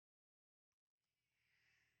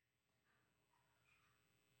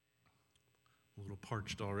little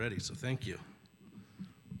parched already, so thank you.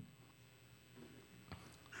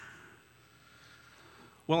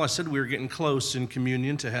 Well, I said we were getting close in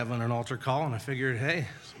communion to having an altar call, and I figured, hey,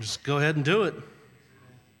 just go ahead and do it.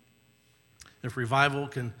 If revival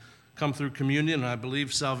can come through communion, and I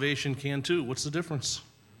believe salvation can too, what's the difference?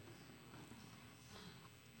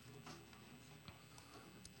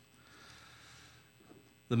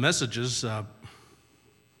 The messages,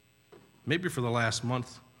 maybe for the last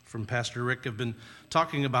month from Pastor Rick, have been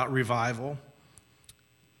talking about revival.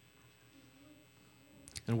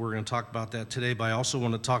 And we're going to talk about that today, but I also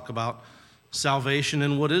want to talk about salvation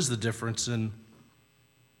and what is the difference. And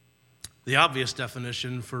the obvious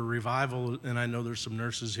definition for revival, and I know there's some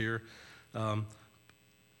nurses here,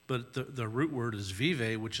 but the root word is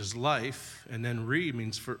vive, which is life, and then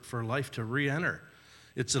means for life to re-enter.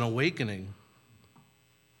 It's an awakening.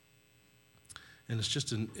 And it's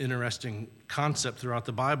just an interesting concept throughout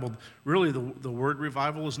the Bible. Really, the word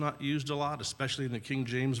revival is not used a lot, especially in the King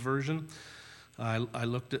James Version. I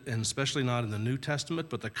looked at, and especially not in the New Testament,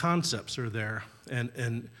 but the concepts are there.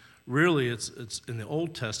 And really, it's in the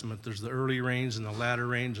Old Testament. There's the early rains and the latter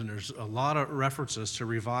rains, and there's a lot of references to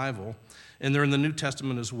revival. And they're in the New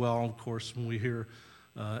Testament as well, of course, when we hear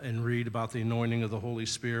and read about the anointing of the Holy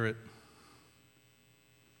Spirit.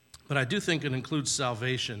 But I do think it includes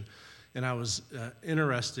salvation. And I was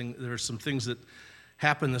interesting. There are some things that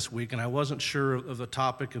happened this week, and I wasn't sure of the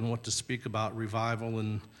topic and what to speak about revival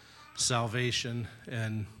and salvation.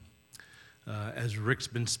 And as Rick's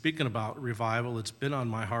been speaking about revival, it's been on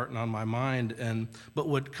my heart and on my mind. But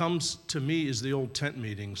what comes to me is the old tent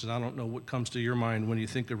meetings, and I don't know what comes to your mind when you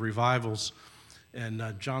think of revivals. And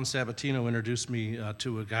John Sabatino introduced me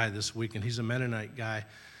to a guy this week, and he's a Mennonite guy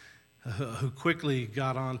who quickly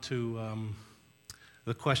got on to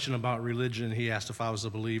the question about religion. He asked if I was a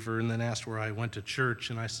believer, and then asked where I went to church,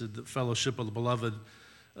 and I said the Fellowship of the Beloved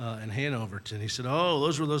in Hanoverton. He said, oh,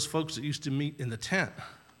 those were those folks that used to meet in the tent.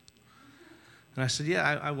 And I said,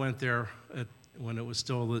 yeah, I went there when it was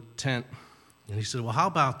still a tent. And he said, well, how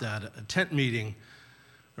about that, a tent meeting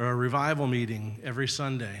or a revival meeting every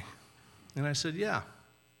Sunday? And I said, yeah.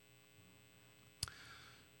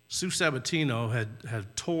 Sue Sabatino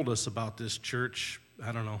had told us about this church,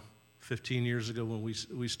 I don't know, 15 years ago when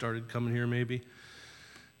we started coming here, maybe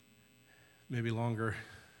longer.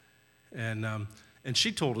 And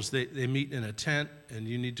she told us they meet in a tent, and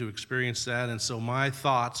you need to experience that. And so my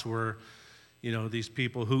thoughts were, these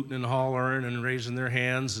people hooting and hollering and raising their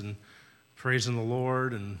hands and praising the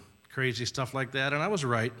Lord and crazy stuff like that. And I was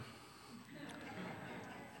right.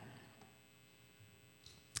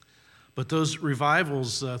 But those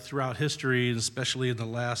revivals throughout history, and especially in the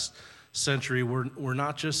last century, were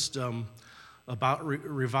not just about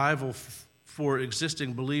revival for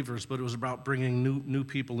existing believers, but it was about bringing new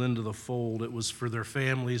people into the fold. It was for their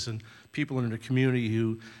families and people in the community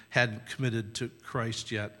who hadn't committed to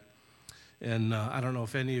Christ yet. And I don't know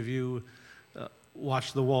if any of you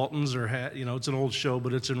watched The Waltons or it's an old show,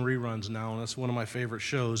 but it's in reruns now, and it's one of my favorite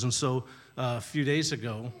shows. And so a few days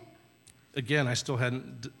ago, again, I still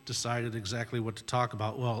hadn't decided exactly what to talk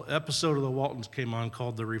about. Well, an episode of The Waltons came on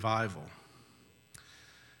called The Revival.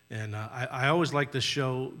 And I always liked this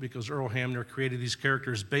show because Earl Hamner created these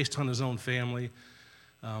characters based on his own family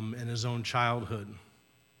and his own childhood.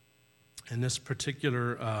 And this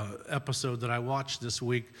particular episode that I watched this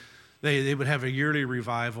week, they would have a yearly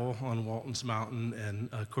revival on Walton's Mountain, and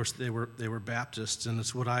of course they were Baptists, and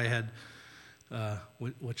it's what I had,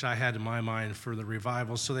 which I had in my mind for the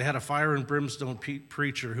revival. So they had a fire and brimstone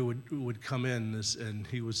preacher who would come in, and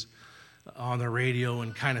he was on the radio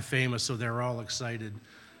and kind of famous, so they were all excited.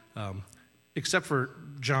 Except for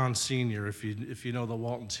John Sr., if you know the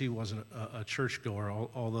Waltons, he wasn't a churchgoer,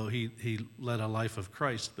 although he led a life of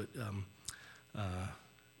Christ, but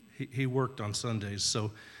he worked on Sundays.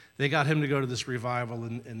 So they got him to go to this revival,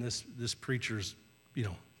 and this preacher's,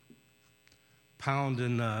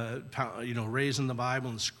 pounding, raising the Bible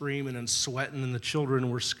and screaming and sweating, and the children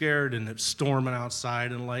were scared, and it's storming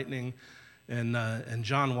outside and lightning, and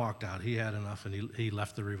John walked out. He had enough, and he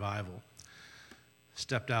left the revival.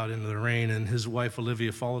 Stepped out into the rain, and his wife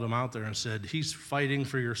Olivia followed him out there and said, he's fighting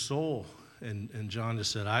for your soul. And John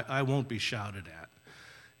just said, I won't be shouted at.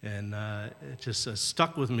 And it just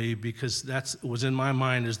stuck with me because that was in my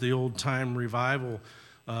mind as the old time revival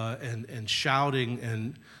and shouting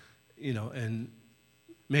and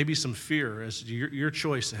maybe some fear as your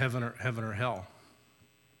choice, heaven or hell.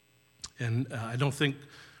 And I don't think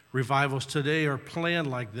revivals today are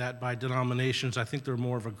planned like that by denominations. I think they're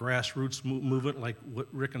more of a grassroots movement like what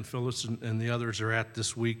Rick and Phyllis and the others are at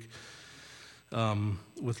this week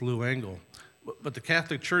with Lou Engle. But the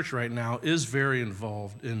Catholic Church right now is very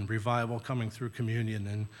involved in revival coming through communion,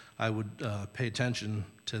 and I would pay attention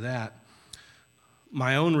to that.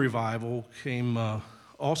 My own revival came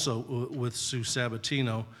also with Sue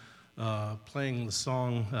Sabatino playing the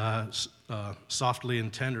song Softly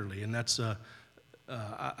and Tenderly, and that's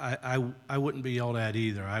I wouldn't be yelled at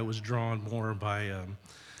either. I was drawn more by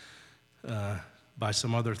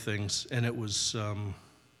some other things, and it was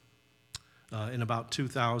in about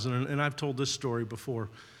 2000, and I've told this story before.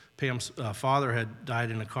 Pam's father had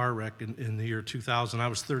died in a car wreck in the year 2000. I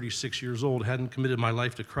was 36 years old, hadn't committed my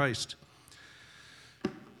life to Christ.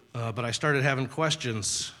 But I started having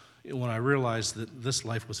questions when I realized that this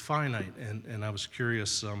life was finite, and I was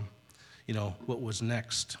curious, what was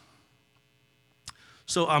next.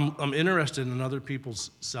 So I'm interested in other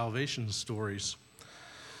people's salvation stories.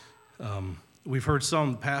 We've heard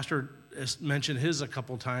some pastor mention his a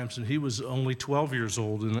couple times, and he was only 12 years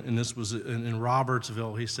old, and this was in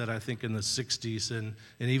Robertsville. He said, I think in the 60s, and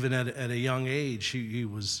even at a young age, he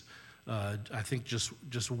was, I think,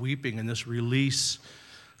 just weeping in this release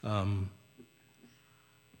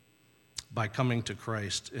by coming to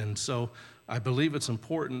Christ. And so I believe it's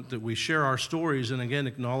important that we share our stories and, again,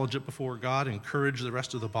 acknowledge it before God, encourage the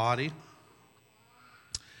rest of the body.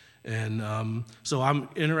 And so I'm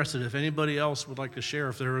interested if anybody else would like to share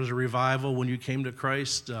if there was a revival when you came to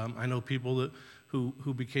Christ. I know people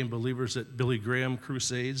who became believers at Billy Graham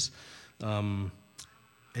crusades.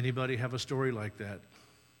 Anybody have a story like that?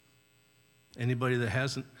 Anybody that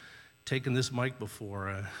hasn't taken this mic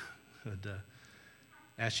before, I'd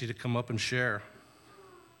ask you to come up and share.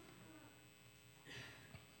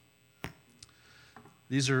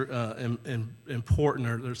 These are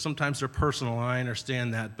important, or sometimes they're personal. I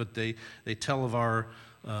understand that, but they tell of our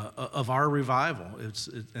revival.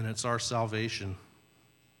 It's our salvation.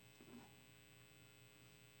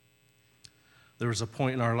 There was a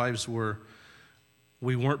point in our lives where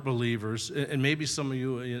we weren't believers, and maybe some of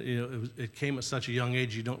you, it came at such a young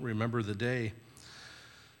age you don't remember the day.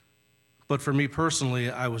 But for me personally,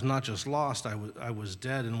 I was not just lost; I was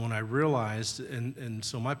dead. And when I realized, and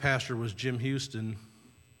so my pastor was Jim Houston.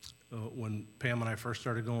 When Pam and I first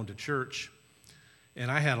started going to church, and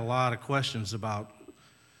I had a lot of questions about,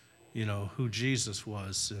 who Jesus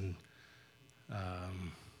was, and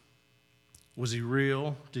was he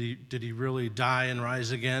real? Did he really die and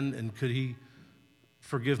rise again? And could he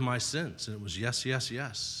forgive my sins? And it was yes, yes,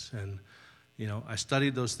 yes. And I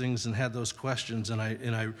studied those things and had those questions, and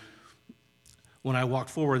I when I walked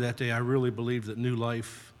forward that day, I really believed that new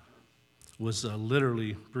life was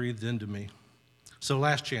literally breathed into me. So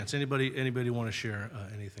last chance. Anybody want to share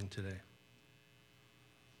anything today?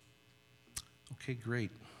 Okay,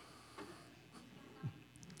 great.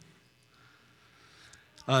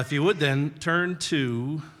 If you would then turn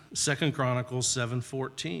to 2 Chronicles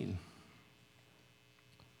 7:14.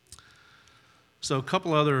 So a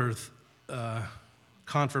couple other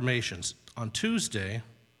confirmations. On Tuesday,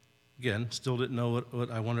 again, still didn't know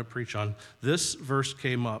what I wanted to preach on. This verse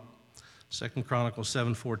came up. 2 Chronicles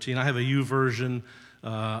 7:14. I have a YouVersion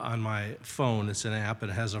on my phone. It's an app, and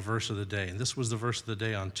it has a verse of the day. And this was the verse of the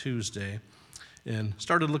day on Tuesday. And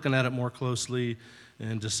started looking at it more closely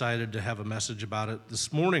and decided to have a message about it.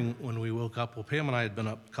 This morning when we woke up, Pam and I had been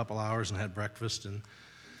up a couple hours and had breakfast and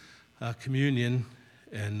communion.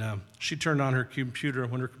 And she turned on her computer.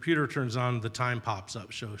 When her computer turns on, the time pops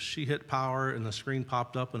up. So she hit power, and the screen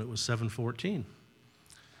popped up, and it was 7:14.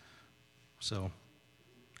 So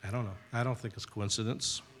I don't know. I don't think it's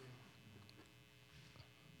coincidence.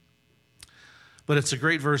 But it's a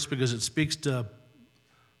great verse because it speaks to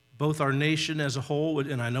both our nation as a whole,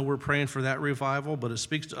 and I know we're praying for that revival, but it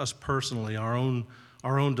speaks to us personally, our own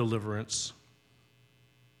deliverance.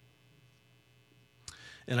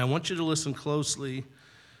 And I want you to listen closely.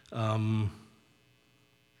 Well,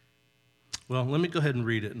 let me go ahead and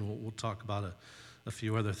read it, and we'll talk about a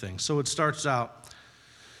few other things. So it starts out,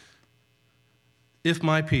 if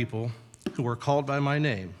my people, who are called by my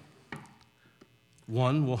name,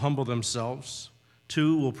 1, will humble themselves,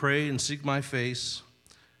 2, will pray and seek my face,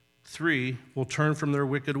 3, will turn from their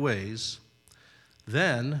wicked ways,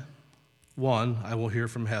 then, 1, I will hear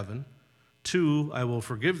from heaven, 2, I will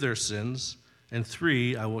forgive their sins, and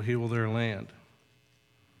 3, I will heal their land.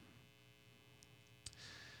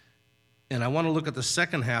 And I want to look at the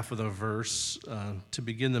second half of the verse to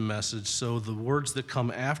begin the message, so the words that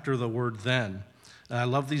come after the word then. And I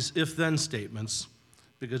love these if-then statements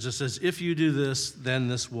because it says, if you do this, then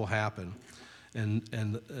this will happen. And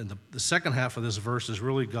the second half of this verse is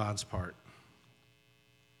really God's part.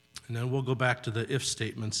 And then we'll go back to the if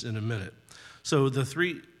statements in a minute. So the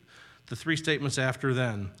three statements after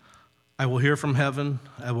then. I will hear from heaven,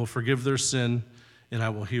 I will forgive their sin, and I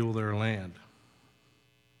will heal their land.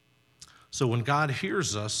 So when God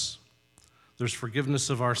hears us, there's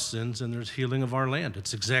forgiveness of our sins and there's healing of our land.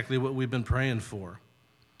 It's exactly what we've been praying for.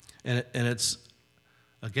 And it's,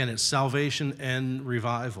 again, it's salvation and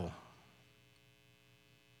revival.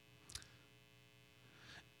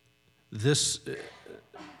 This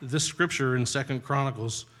scripture in 2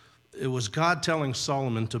 Chronicles, it was God telling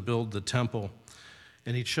Solomon to build the temple.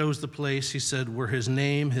 And he chose the place, he said, where his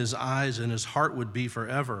name, his eyes, and his heart would be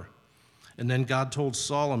forever. And then God told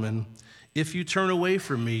Solomon, if you turn away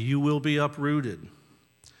from me, you will be uprooted.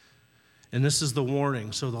 And this is the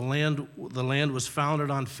warning. So the land was founded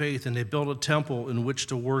on faith, and they built a temple in which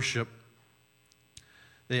to worship.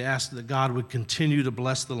 They asked that God would continue to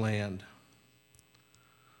bless the land.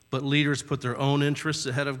 But leaders put their own interests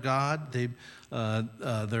ahead of God.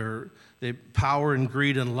 Their power and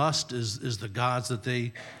greed and lust is the gods that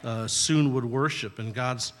they soon would worship. And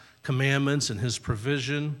God's commandments and his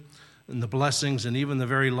provision and the blessings and even the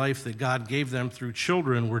very life that God gave them through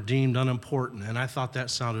children were deemed unimportant. And I thought that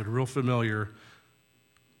sounded real familiar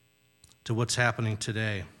to what's happening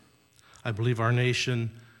today. I believe our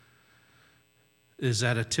nation is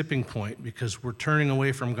at a tipping point because we're turning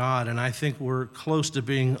away from God, and I think we're close to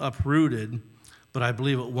being uprooted, but I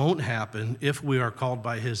believe it won't happen if we are called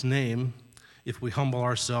by his name, if we humble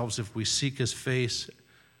ourselves, if we seek his face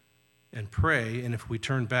and pray, and if we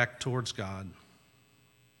turn back towards God.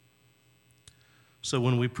 So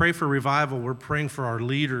when we pray for revival, we're praying for our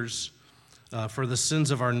leaders, for the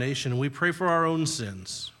sins of our nation, and we pray for our own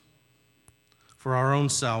sins, for our own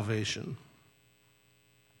salvation.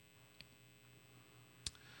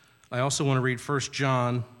 I also want to read 1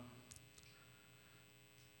 John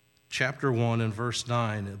chapter 1 and verse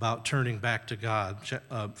 9 about turning back to God.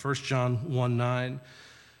 1 John 1:9.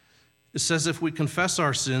 It says, if we confess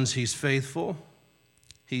our sins, he's faithful,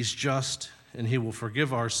 he's just, and he will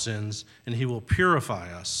forgive our sins, and he will purify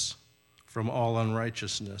us from all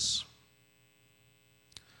unrighteousness.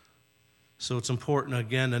 So it's important,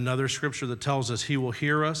 again, another scripture that tells us he will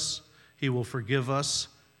hear us, he will forgive us,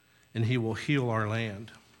 and he will heal our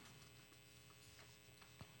land.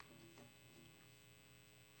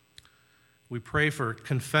 We pray for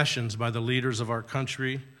confessions by the leaders of our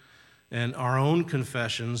country and our own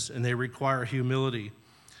confessions, and they require humility.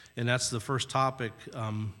 And that's the first topic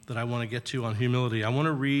that I want to get to on humility. I want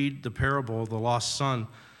to read the parable of the lost son,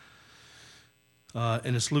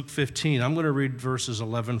 and it's Luke 15. I'm going to read verses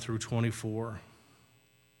 11 through 24.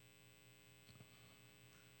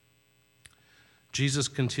 Jesus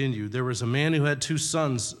continued, there was a man who had 2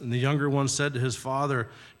 sons, and the younger one said to his father,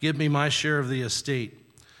 give me my share of the estate.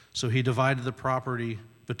 So he divided the property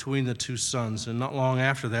between the 2 sons. And not long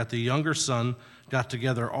after that, the younger son got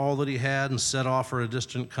together all that he had and set off for a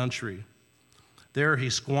distant country. There he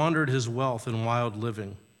squandered his wealth in wild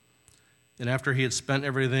living. And after he had spent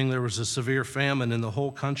everything, there was a severe famine in the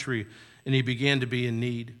whole country, and he began to be in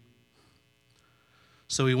need.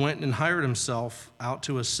 So he went and hired himself out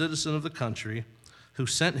to a citizen of the country who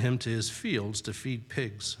sent him to his fields to feed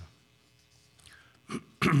pigs.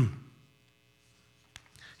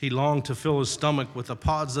 He longed to fill his stomach with the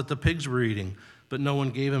pods that the pigs were eating, but no one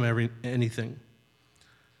gave him anything.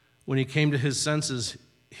 When he came to his senses,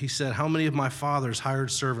 he said, how many of my father's hired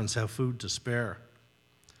servants have food to spare?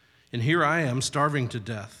 And here I am, starving to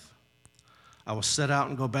death. I will set out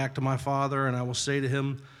and go back to my father, and I will say to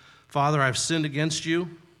him, Father, I've sinned against you,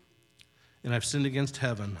 and I've sinned against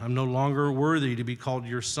heaven. I'm no longer worthy to be called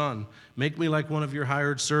your son. Make me like one of your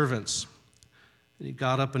hired servants. And he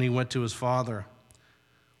got up and he went to his father.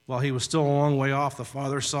 While he was still a long way off, the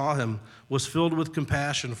father saw him, was filled with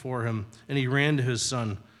compassion for him, and he ran to his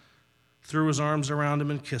son, threw his arms around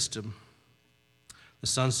him, and kissed him. The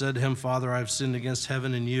son said to him, Father, I have sinned against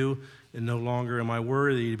heaven and you, and no longer am I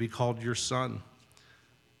worthy to be called your son.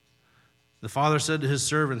 The father said to his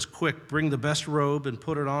servants, quick, bring the best robe and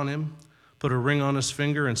put it on him, put a ring on his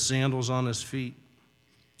finger and sandals on his feet.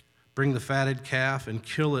 Bring the fatted calf and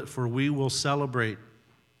kill it, for we will celebrate.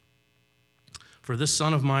 For this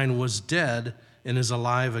son of mine was dead and is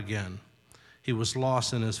alive again. He was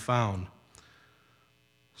lost and is found.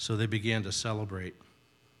 So they began to celebrate.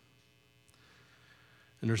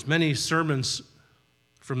 And there's many sermons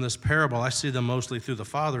from this parable. I see them mostly through the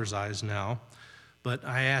Father's eyes now. But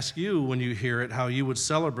I ask you, when you hear it, how you would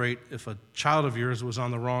celebrate if a child of yours was on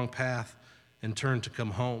the wrong path and turned to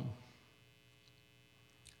come home.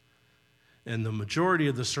 And the majority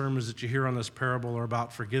of the sermons that you hear on this parable are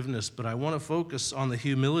about forgiveness, but I want to focus on the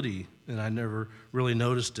humility, and I never really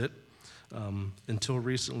noticed it until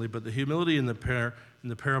recently, but the humility in the in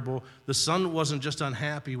the parable, the son wasn't just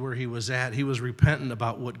unhappy where he was at, he was repentant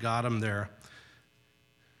about what got him there.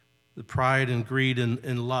 The pride and greed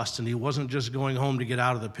and lust, and he wasn't just going home to get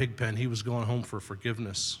out of the pig pen, he was going home for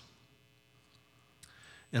forgiveness.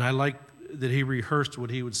 And I like that he rehearsed what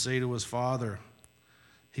he would say to his father.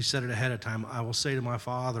 He said it ahead of time. I will say to my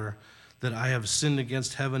father that I have sinned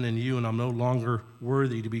against heaven and you, and I'm no longer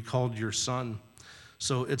worthy to be called your son.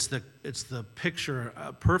 So it's the picture,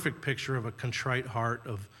 a perfect picture of a contrite heart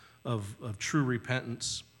of true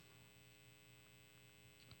repentance.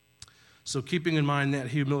 So keeping in mind that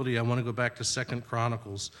humility, I want to go back to 2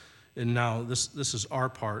 Chronicles. And now this is our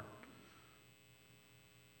part.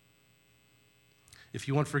 If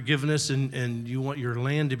you want forgiveness and you want your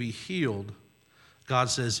land to be healed, God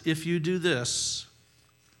says, if you do this,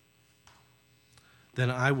 then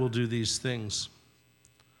I will do these things.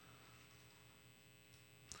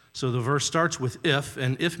 So the verse starts with if,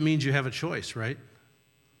 and if means you have a choice, right?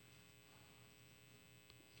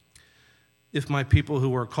 If my people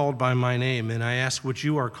who are called by my name, and I ask what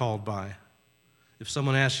you are called by. If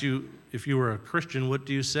someone asks you if you are a Christian, what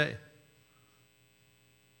do you say?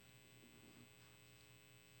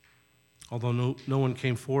 Although no one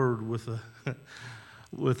came forward with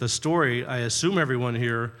a story, I assume everyone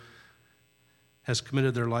here has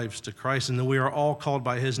committed their lives to Christ, and that we are all called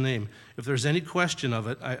by his name. If there's any question of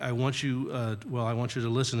it, I want you to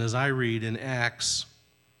listen as I read in Acts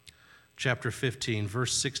chapter 15,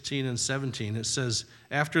 verse 16 and 17. It says,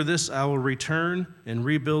 after this I will return and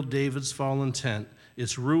rebuild David's fallen tent.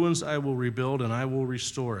 Its ruins I will rebuild, and I will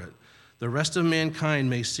restore it. The rest of mankind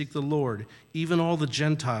may seek the Lord, even all the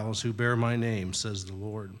Gentiles who bear my name, says the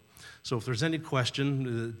Lord. So if there's any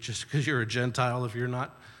question, just because you're a Gentile, if you're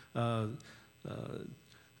not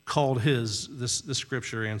called his, this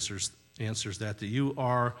scripture answers that you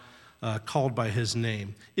are called by his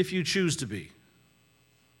name, if you choose to be.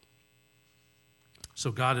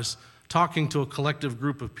 So God is talking to a collective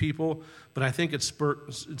group of people, but I think it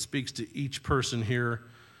speaks to each person here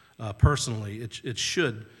personally. It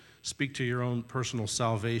should speak to your own personal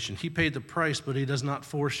salvation. He paid the price, but he does not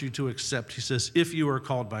force you to accept. He says, if you are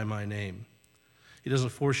called by my name. He doesn't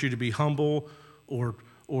force you to be humble or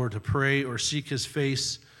to pray or seek his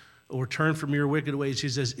face or turn from your wicked ways. He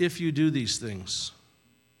says, if you do these things.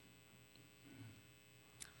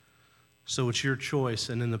 So it's your choice.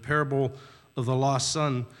 And in the parable of the lost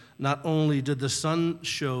son, not only did the son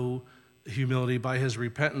show humility by his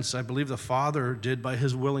repentance, I believe the father did by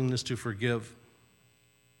his willingness to forgive.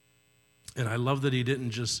 And I love that he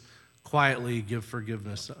didn't just quietly give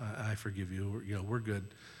forgiveness. I forgive you. We're good.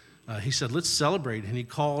 He said, let's celebrate. And he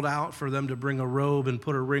called out for them to bring a robe and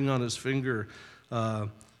put a ring on his finger.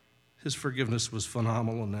 His forgiveness was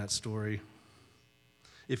phenomenal in that story.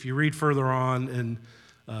 If you read further on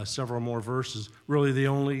in several more verses, really the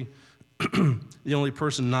only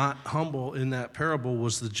person not humble in that parable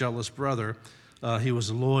was the jealous brother. He was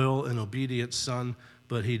a loyal and obedient son,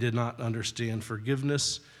 but he did not understand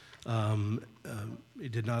forgiveness. He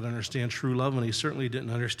did not understand true love, and he certainly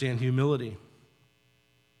didn't understand humility.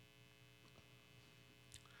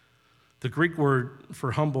 The Greek word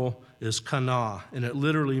for humble is kana, and it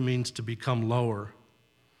literally means to become lower.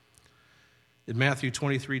 In Matthew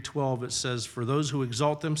 23:12, it says, for those who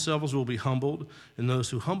exalt themselves will be humbled, and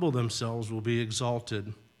those who humble themselves will be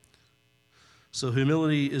exalted. So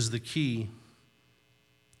humility is the key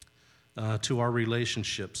to our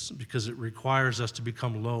relationships because it requires us to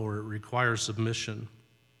become lower. It requires submission.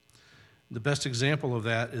 The best example of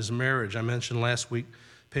that is marriage. I mentioned last week,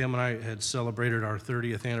 Pam and I had celebrated our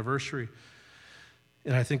 30th anniversary.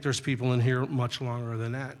 And I think there's people in here much longer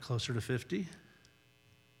than that, closer to 50.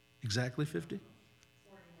 Exactly 50?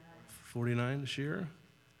 49 this year.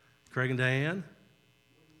 Craig and Diane?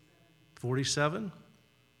 47.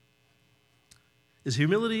 Is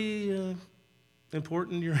humility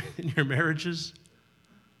important in your marriages?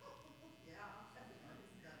 Yeah, definitely.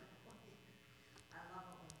 I love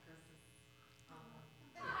it when Chris is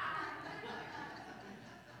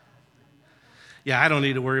Yeah, I don't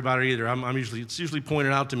need to worry about it either. It's usually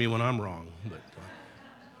pointed out to me when I'm wrong. But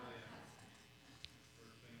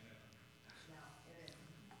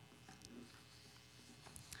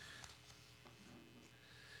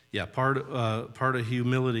yeah, part of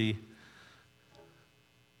humility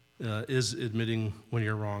is admitting when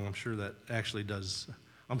you're wrong. I'm sure that actually does.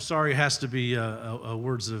 I'm sorry has to be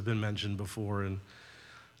words that have been mentioned before in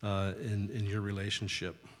your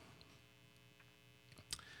relationship.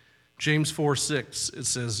 James 4:6, it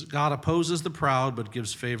says, God opposes the proud but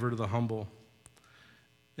gives favor to the humble.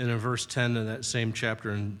 And in verse 10 in that same chapter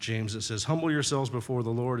in James, it says, humble yourselves before the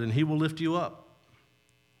Lord and he will lift you up.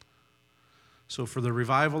 So for the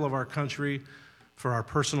revival of our country, for our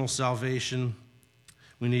personal salvation,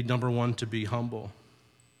 we need, number one, to be humble.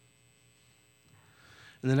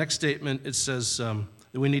 In the next statement, it says that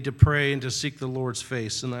we need to pray and to seek the Lord's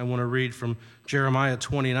face. And I want to read from Jeremiah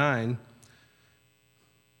 29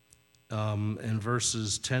 and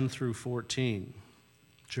verses 10 through 14.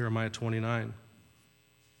 Jeremiah 29.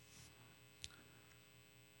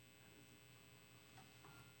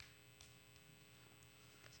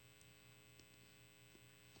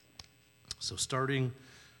 So starting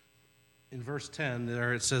in verse 10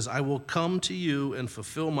 there, it says, I will come to you and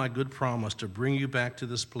fulfill my good promise to bring you back to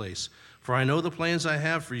this place. For I know the plans I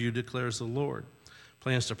have for you, declares the Lord.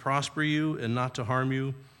 Plans to prosper you and not to harm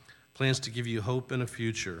you, plans to give you hope and a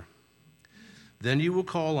future. Then you will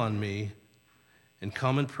call on me and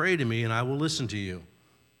come and pray to me, and I will listen to you.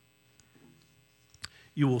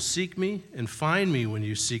 You will seek me and find me when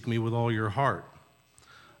you seek me with all your heart.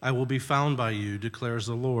 I will be found by you, declares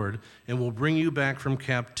the Lord, and will bring you back from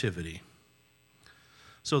captivity.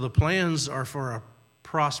 So the plans are for a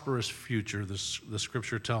prosperous future, the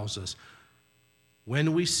scripture tells us,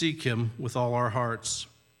 when we seek him with all our hearts.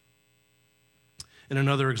 And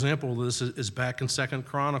another example of this is back in 2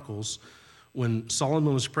 Chronicles, when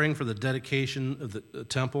Solomon was praying for the dedication of the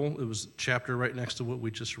temple. It was a chapter right next to what we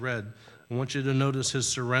just read. I want you to notice his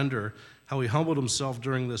surrender, how he humbled himself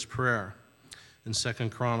during this prayer. In 2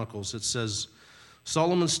 Chronicles, it says,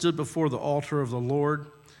 Solomon stood before the altar of the Lord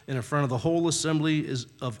and in front of the whole assembly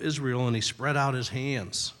of Israel, and he spread out his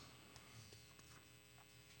hands.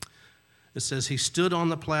 It says he stood on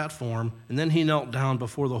the platform, and then he knelt down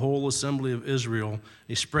before the whole assembly of Israel.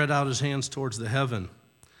 He spread out his hands towards the heaven.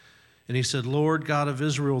 And he said, Lord God of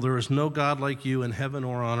Israel, there is no God like you in heaven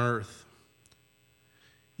or on earth.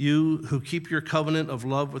 You who keep your covenant of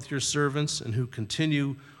love with your servants and who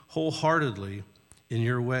continue wholeheartedly in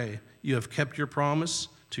your way. You have kept your promise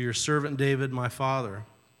to your servant David, my father.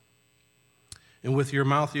 And with your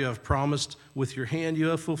mouth you have promised, with your hand you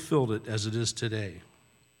have fulfilled it as it is today.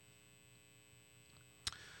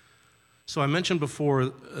 So I mentioned before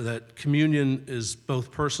that communion is both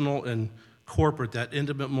personal and corporate, that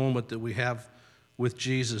intimate moment that we have with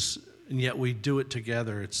Jesus, and yet we do it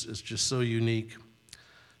together. It's just so unique.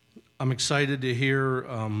 I'm excited to hear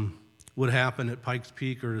what happened at Pikes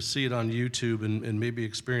Peak, or to see it on YouTube and maybe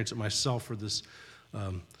experience it myself for this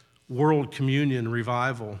World Communion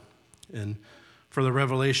Revival, and for the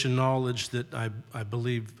revelation knowledge that I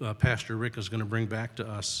believe Pastor Rick is going to bring back to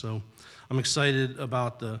us. So I'm excited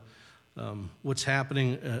about what's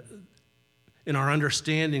happening in our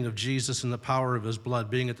understanding of Jesus and the power of his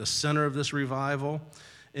blood, being at the center of this revival,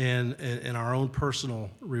 and in our own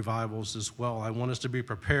personal revivals as well. I want us to be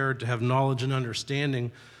prepared to have knowledge and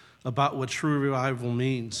understanding about what true revival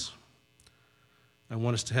means. I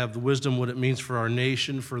want us to have the wisdom, what it means for our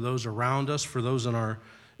nation, for those around us, for those in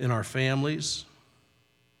our families.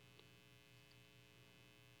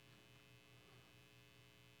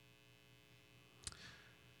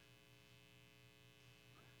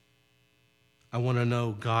 I want to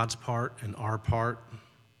know God's part and our part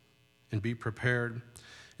and be prepared.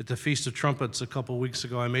 At the Feast of Trumpets a couple weeks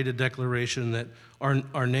ago, I made a declaration that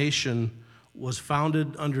our nation was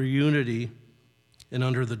founded under unity and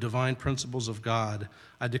under the divine principles of God.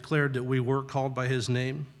 I declared that we were called by his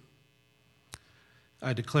name.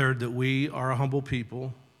 I declared that we are a humble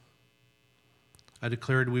people. I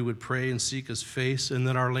declared we would pray and seek his face, and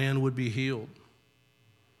that our land would be healed.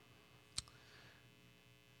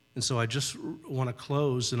 And so I just want to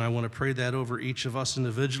close, and I want to pray that over each of us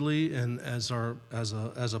individually and as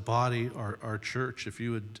a body, our church. If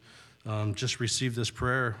you would just receive this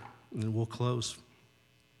prayer, and we'll close.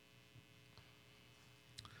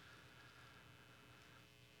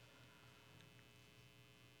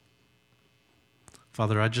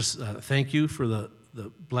 Father, I just thank you for the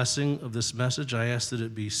blessing of this message. I ask that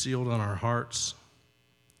it be sealed on our hearts.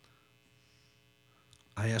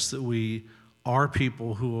 I ask that we are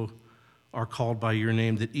people who are called by your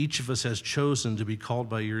name, that each of us has chosen to be called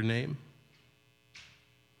by your name.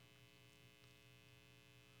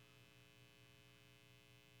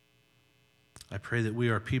 I pray that we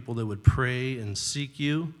are people that would pray and seek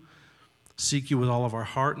you with all of our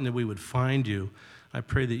heart, and that we would find you. I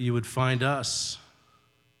pray that you would find us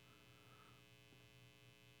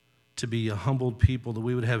to be a humbled people, that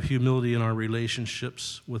we would have humility in our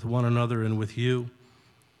relationships with one another and with you.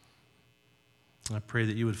 I pray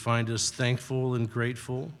that you would find us thankful and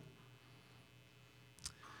grateful,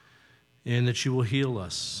 and that you will heal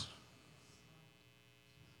us.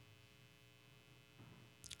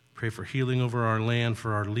 Pray for healing over our land,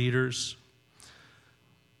 for our leaders,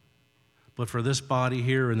 but for this body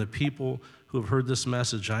here and the people who have heard this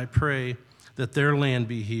message. I pray that their land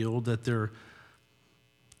be healed, that their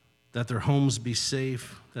homes be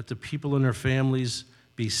safe, that the people in their families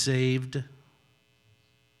be saved.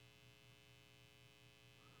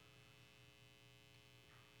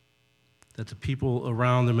 That the people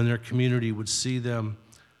around them in their community would see them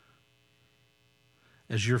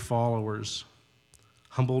as your followers,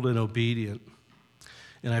 humbled and obedient.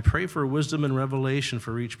 And I pray for wisdom and revelation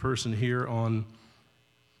for each person here on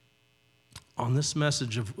this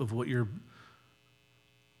message of what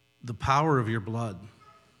the power of your blood.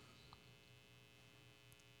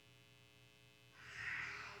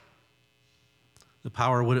 The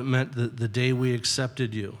power of what it meant the day we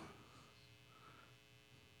accepted you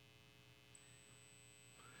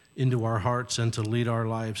into our hearts and to lead our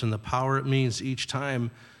lives, and the power it means each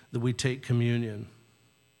time that we take communion.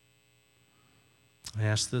 I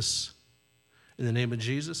ask this in the name of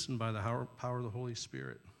Jesus and by the power of the Holy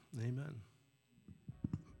Spirit. Amen.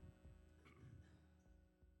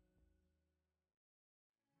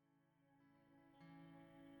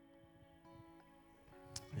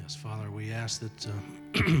 Yes, Father, we ask that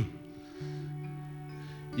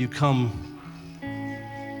you come,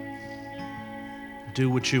 do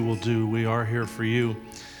what you will do. We are here for you.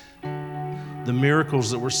 The miracles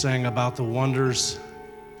that we're saying about, the wonders,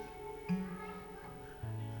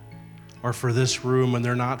 are for this room, and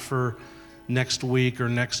they're not for next week or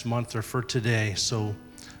next month. They're for today. So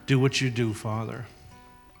do what you do, Father,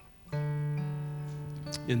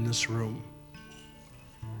 in this room.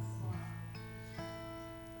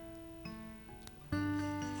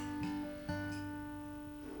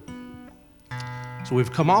 So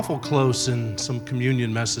we've come awful close in some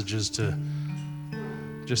communion messages to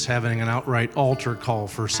just having an outright altar call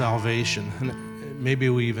for salvation. And maybe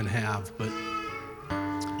we even have, but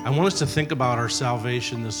I want us to think about our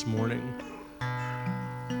salvation this morning,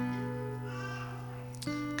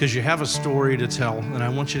 because you have a story to tell, and I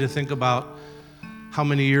want you to think about how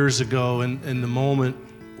many years ago and the moment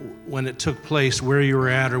when it took place, where you were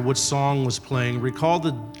at or what song was playing. Recall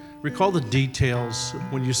the details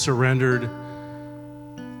when you surrendered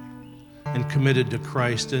and committed to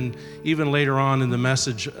Christ. And even later on in the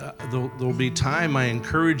message, there'll be time. I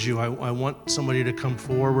encourage you, I want somebody to come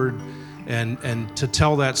forward and to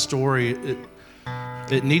tell that story.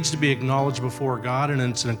 It needs to be acknowledged before God, and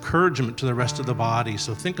it's an encouragement to the rest of the body.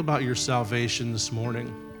 So think about your salvation this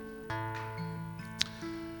morning.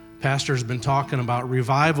 Pastor's been talking about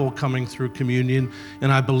revival coming through communion,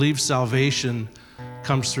 and I believe salvation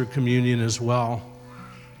comes through communion as well.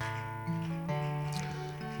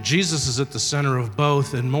 Jesus is at the center of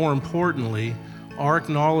both, and more importantly, our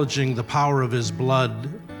acknowledging the power of his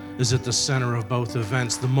blood is at the center of both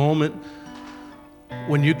events. The moment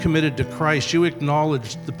when you committed to Christ, you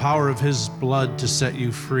acknowledged the power of his blood to set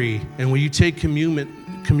you free. And when you take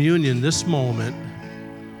communion this moment,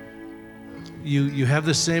 you have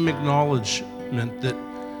the same acknowledgement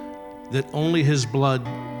that only his blood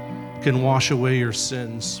can wash away your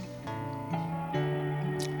sins.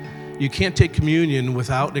 You can't take communion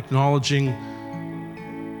without acknowledging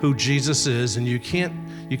who Jesus is, and you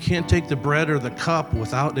can't take the bread or the cup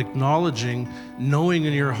without acknowledging, knowing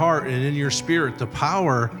in your heart and in your spirit, the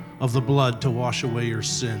power of the blood to wash away your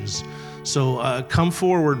sins. So come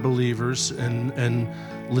forward, believers, and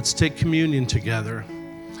let's take communion together.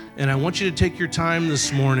 And I want you to take your time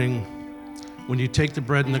this morning when you take the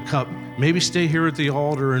bread and the cup. Maybe stay here at the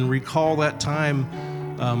altar and recall that time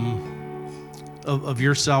of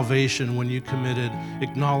your salvation when you committed.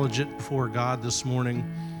 Acknowledge it before God this morning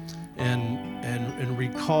and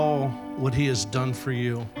recall what he has done for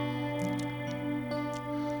you.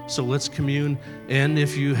 So let's commune. And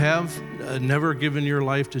if you have never given your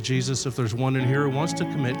life to Jesus, if there's one in here who wants to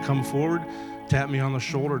commit, come forward, tap me on the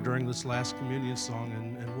shoulder during this last communion song,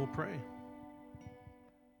 and we'll pray.